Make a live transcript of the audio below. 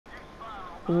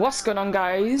What's going on,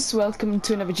 guys? Welcome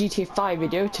to another GTA 5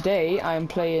 video. Today I'm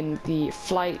playing the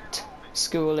flight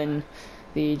school in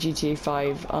the GTA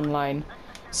 5 online.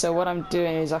 So what I'm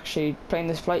doing is actually playing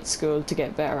this flight school to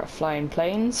get better at flying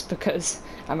planes, because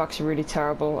I'm actually really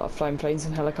terrible at flying planes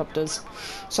and helicopters.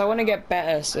 So I want to get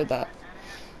better so that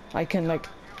I can like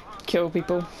kill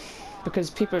people,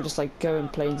 because people are just like go in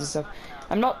planes and stuff.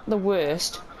 I'm not the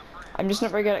worst. I'm just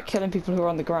not very good at killing people who are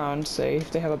on the ground, say,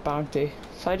 if they have a bounty.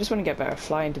 So I just want to get better at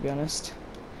flying, to be honest.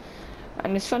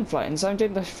 And it's fun flying, so I'm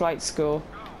doing the flight school,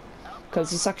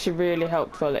 because it's actually really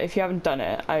helpful. If you haven't done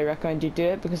it, I recommend you do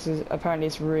it, because apparently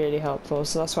it's really helpful,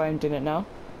 so that's why I'm doing it now.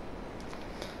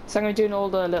 So I'm going to be doing all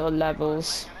the little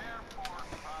levels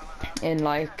in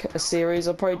like a series.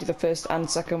 I'll probably do the first and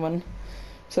second one.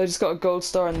 So I just got a gold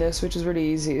star on this, which is really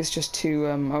easy. It's just two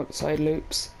outside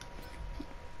loops.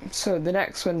 So the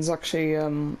next one's actually a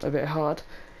bit hard.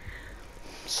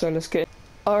 So let's get.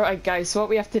 Alright guys, so what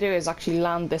we have to do is actually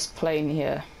land this plane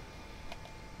here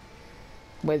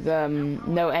with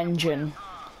no engine.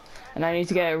 And I need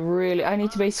to get it really, I need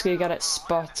to basically get it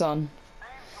spot on.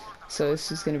 So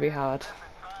this is going to be hard.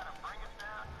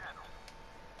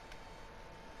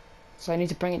 So I need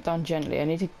to bring it down gently. I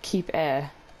need to keep air.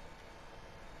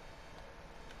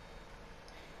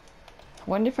 I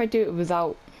wonder if I do it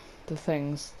without the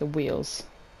things, the wheels.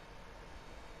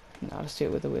 No, let's do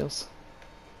it with the wheels.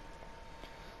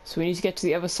 So we need to get to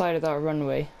the other side of that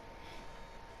runway.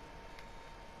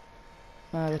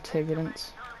 The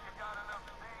turbulence.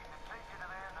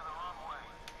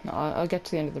 No, I'll get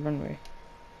to the end of the runway.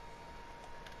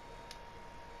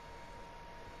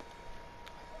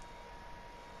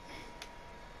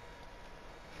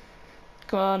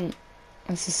 Come on.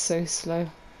 This is so slow.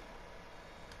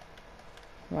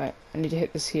 Right, I need to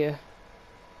hit this here.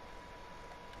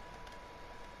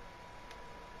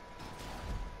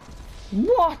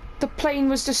 What? The plane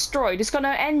was destroyed. It's got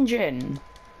no engine.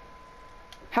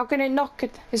 How can it not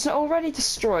get... It's not already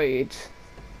destroyed.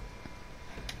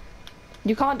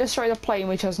 You can't destroy the plane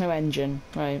which has no engine,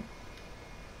 right?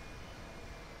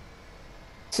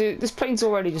 So this plane's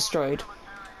already destroyed.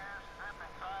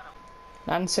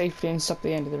 Land safely and stop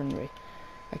the end of the runway.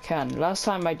 I can. Last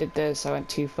time I did this, I went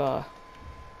too far.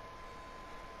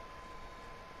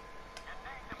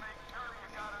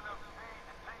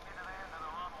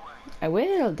 I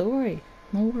will, don't worry.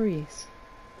 No worries.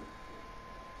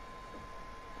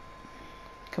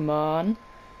 Come on.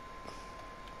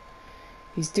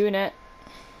 He's doing it.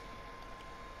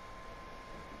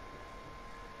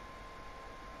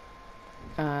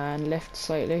 And left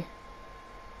slightly.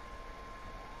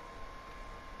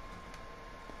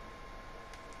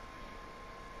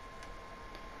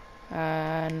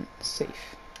 And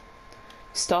safe.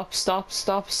 Stop, stop,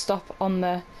 stop, stop on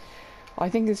there. I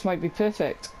think this might be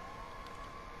perfect.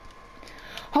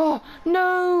 Oh,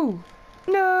 no!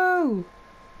 No!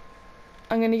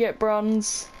 I'm gonna get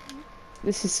bronze.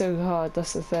 This is so hard,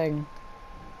 that's the thing.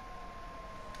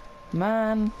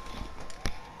 Man.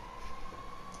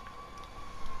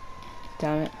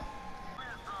 Damn it.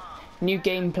 New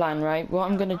game plan, right?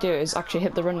 What I'm gonna do is actually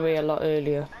hit the runway a lot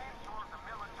earlier.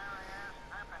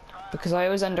 Because I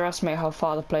always underestimate how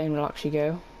far the plane will actually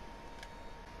go.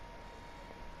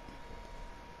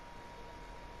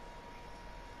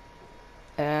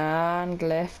 And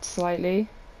left slightly.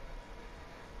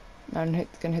 I'm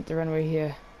gonna hit the runway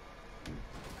here.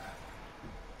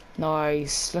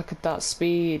 Nice, look at that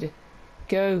speed.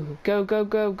 Go, go, go,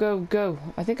 go, go, go.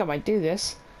 I think I might do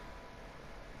this.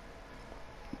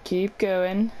 Keep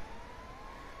going.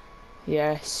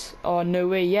 Yes. Oh, no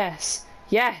way, yes.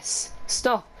 Yes!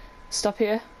 Stop. Stop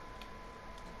here.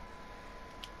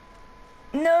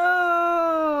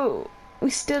 No! We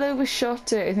still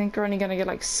overshot it. I think we're only gonna get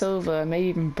like silver, maybe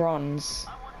even bronze.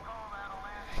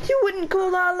 You wouldn't call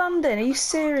that a landing? Are you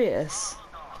serious?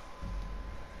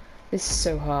 This is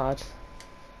so hard.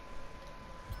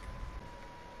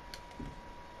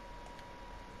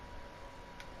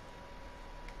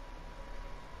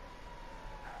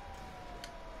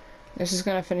 This is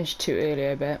gonna finish too early,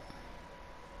 I bet.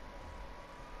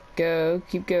 Go,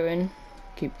 keep going.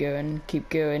 Keep going, keep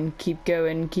going, keep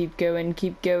going, keep going,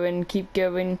 keep going, keep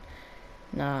going.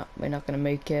 Nah, we're not gonna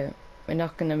make it. We're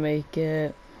not gonna make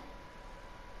it.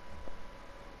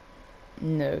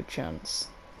 No chance.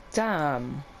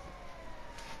 Damn.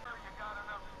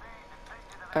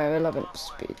 Alright, we'll have enough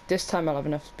speed. This time I'll have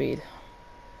enough speed.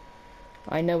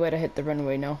 I know where to hit the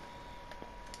runway now.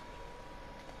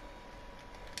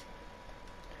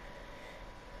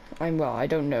 Well, I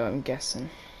don't know, I'm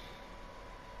guessing.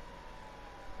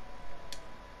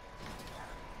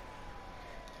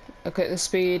 Look at the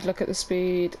speed, look at the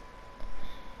speed.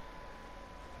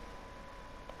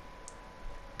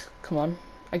 Come on.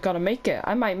 I gotta make it.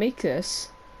 I might make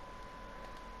this.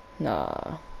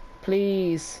 Nah.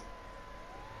 Please.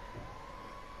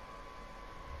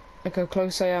 Look how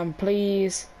close I am.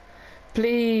 Please.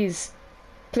 Please.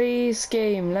 Please,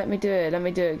 game. Let me do it. Let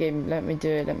me do it, game. Let me do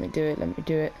it. Let me do it. Let me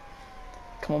do it.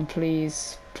 Come on,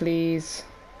 please. Please.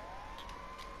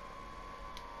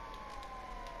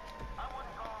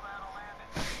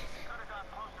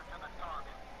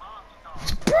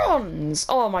 Bronze!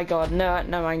 Oh my god, no,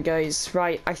 no mind guys.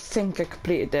 Right, I think I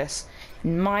completed this.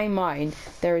 In my mind,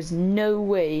 there is no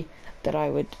way that I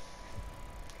would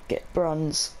get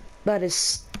bronze. That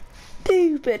is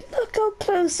stupid. Look how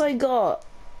close I got.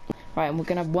 Right, and we're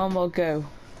gonna have one more go.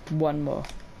 One more.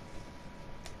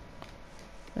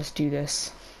 Let's do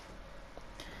this.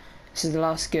 This is the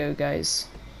last go, guys.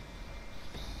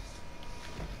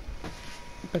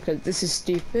 Because this is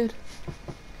stupid.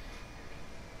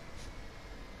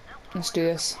 Let's do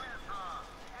this.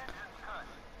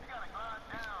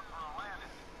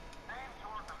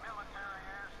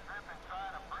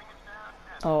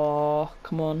 Oh,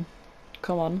 come on.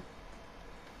 Come on.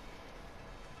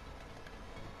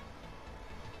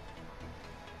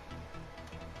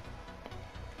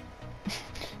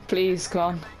 Please, come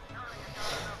on.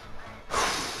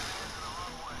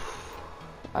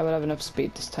 I will have enough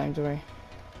speed this time, don't worry.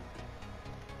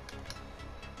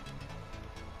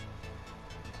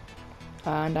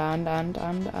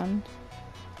 And.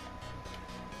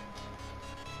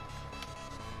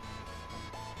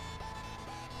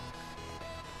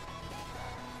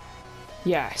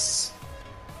 Yes.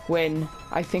 Win.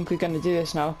 I think we're gonna do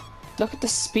this now. Look at the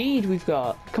speed we've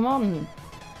got. Come on.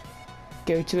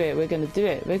 Go to it. We're gonna do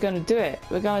it. We're gonna do it.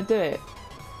 We're gonna do it.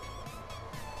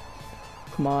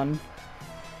 Come on.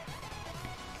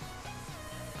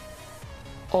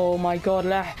 Oh my god.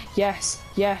 Yes.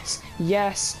 Yes.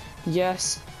 Yes.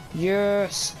 Yes.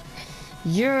 Yes.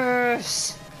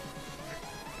 Yes.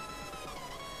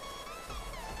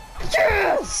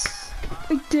 Yes!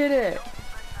 We did it!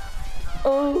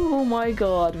 Oh my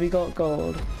god, we got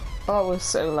gold. I was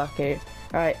so lucky.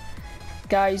 Alright,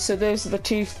 guys, so those are the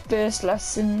two first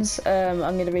lessons. I'm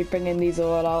going to be bringing these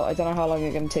all out. I don't know how long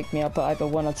they're going to take me. I'll put either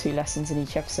 1 or 2 lessons in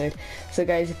each episode. So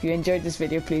guys, if you enjoyed this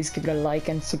video, please give it a like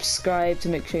and subscribe to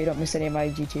make sure you don't miss any of my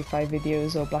GTA 5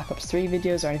 videos or Black Ops 3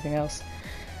 videos or anything else.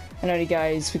 And only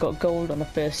guys, we got gold on the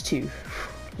first 2.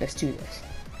 Let's do this.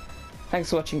 Thanks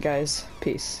for watching, guys.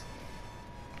 Peace.